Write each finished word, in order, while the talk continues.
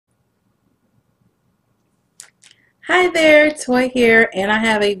Hi there, Toy here, and I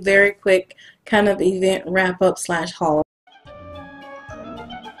have a very quick kind of event wrap up slash haul.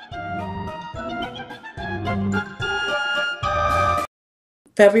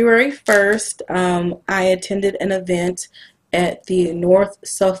 February 1st, I attended an event at the North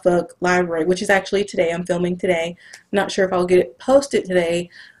Suffolk Library, which is actually today. I'm filming today. Not sure if I'll get it posted today,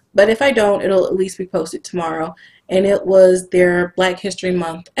 but if I don't, it'll at least be posted tomorrow. And it was their Black History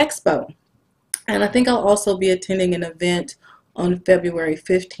Month Expo. And I think I'll also be attending an event on February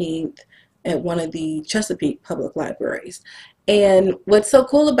 15th at one of the Chesapeake public libraries. And what's so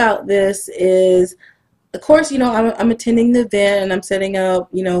cool about this is, of course, I'm attending the event and I'm setting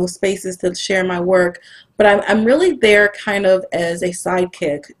up, spaces to share my work, but I'm really there kind of as a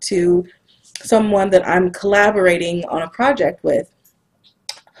sidekick to someone that I'm collaborating on a project with.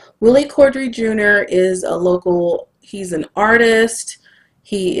 Willie Cordy Jr. is a local, he's an artist,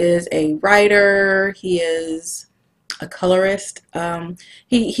 he is a writer, he is a colorist.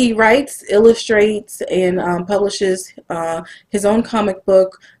 He writes, illustrates, and publishes his own comic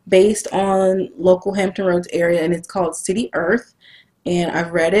book based on local Hampton Roads area, and it's called City Earth. And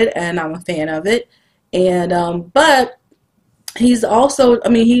I've read it, and I'm a fan of it. And but he's also,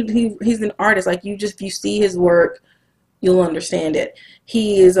 he's an artist. Like if you see his work, you'll understand it.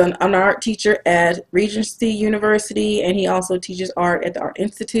 He is an art teacher at Regent University, and he also teaches art at the Art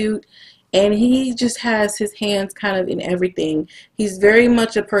Institute. And he just has his hands kind of in everything. He's very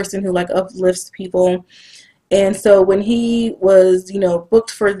much a person who uplifts people. And so when he was, booked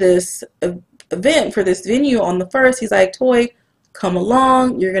for this event, for this venue on the 1st, he's like, Toy, come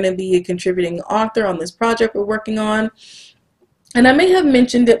along. You're going to be a contributing author on this project we're working on. And I may have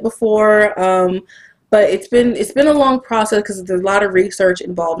mentioned it before, but it's been a long process because there's a lot of research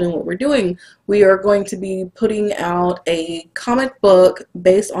involved in what we're doing. We are going to be putting out a comic book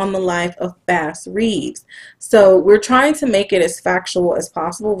based on the life of Bass Reeves. So we're trying to make it as factual as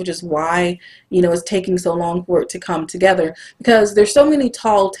possible, which is why, it's taking so long for it to come together, because there's so many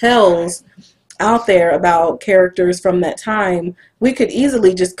tall tales out there about characters from that time. We could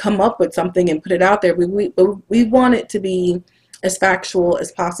easily just come up with something and put it out there. We want it to be as factual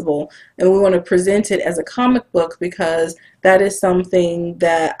as possible, and we want to present it as a comic book because that is something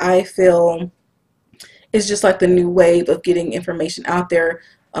that I feel is just like the new wave of getting information out there,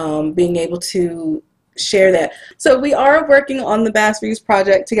 being able to share that. So we are working on the Bass Reeves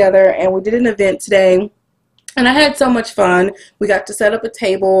project together, and we did an event today, and I had so much fun. We got to set up a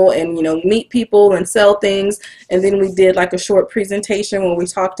table and meet people and sell things, and then we did like a short presentation where we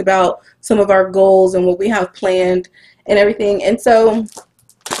talked about some of our goals and what we have planned and everything. And so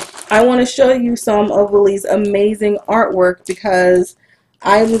I want to show you some of Willie's amazing artwork because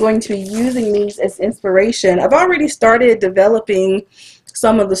I'm going to be using these as inspiration. I've already started developing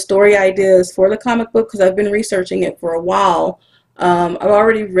some of the story ideas for the comic book because I've been researching it for a while. I've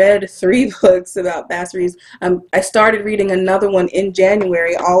already read 3 books about Bass Reeves. I started reading another one in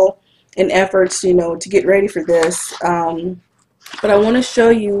January, all in efforts, to get ready for this. But I want to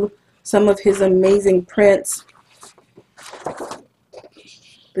show you some of his amazing prints.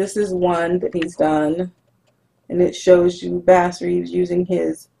 This is one that he's done, and it shows you Bass Reeves using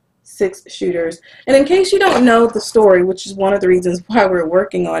his 6 shooters. And in case you don't know the story, which is one of the reasons why we're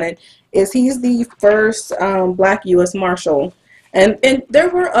working on it, is he's the first Black U.S. Marshal. And there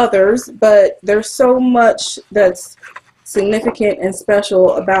were others, but there's so much that's significant and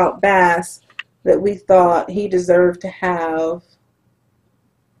special about Bass that we thought he deserved to have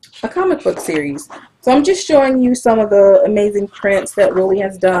a comic book series. So I'm just showing you some of the amazing prints that Willie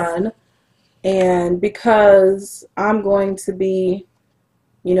has done, and because I'm going to be,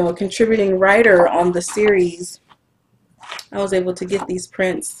 a contributing writer on the series, I was able to get these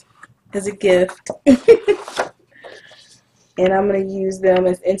prints as a gift. And I'm going to use them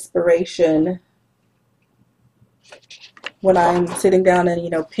as inspiration when I'm sitting down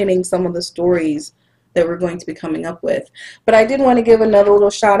and, penning some of the stories that we're going to be coming up with. But I did want to give another little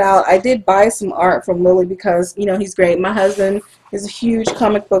shout out. I did buy some art from Willie because, he's great. My husband is a huge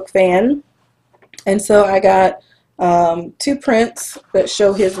comic book fan. And so I got 2 prints that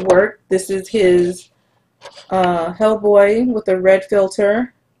show his work. This is his Hellboy with a red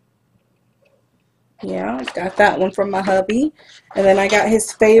filter. Yeah, I got that one from my hubby. And then I got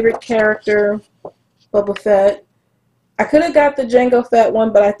his favorite character, Boba Fett. I could have got the Jango Fett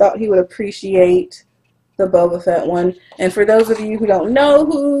one, but I thought he would appreciate the Boba Fett one. And for those of you who don't know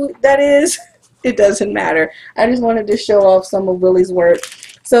who that is, it doesn't matter. I just wanted to show off some of Willie's work.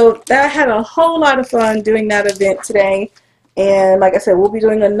 So I had a whole lot of fun doing that event today. And like I said, we'll be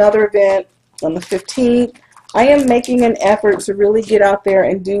doing another event on the 15th. I am making an effort to really get out there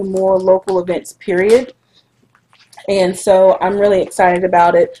and do more local events, period. And so I'm really excited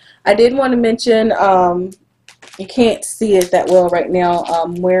about it. I did want to mention, you can't see it that well right now.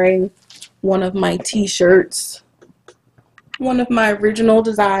 I'm wearing one of my t-shirts, one of my original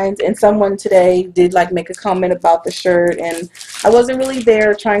designs, and someone today did like make a comment about the shirt, and I wasn't really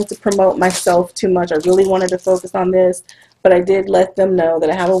there trying to promote myself too much. I really wanted to focus on this, but I did let them know that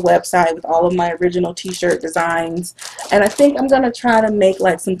I have a website with all of my original t-shirt designs, and I think I'm gonna try to make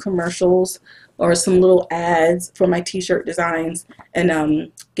like some commercials or some little ads for my t-shirt designs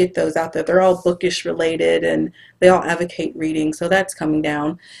and get those out there. They're all bookish related and they all advocate reading, so that's coming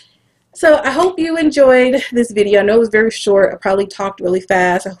down. So I hope you enjoyed this video. I know it was very short. I probably talked really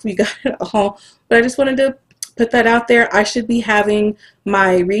fast. I hope you got it all. But I just wanted to put that out there. I should be having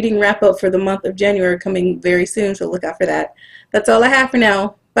my reading wrap up for the month of January coming very soon, so look out for that. That's all I have for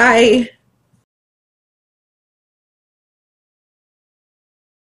now. Bye.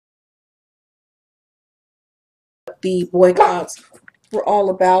 The boycotts were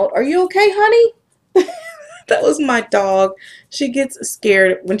all about. Are you okay, honey? That was my dog. She gets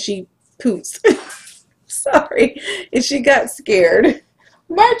scared when she poots. Sorry, and she got scared.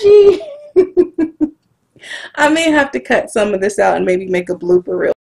 Margie! I may have to cut some of this out and maybe make a blooper reel.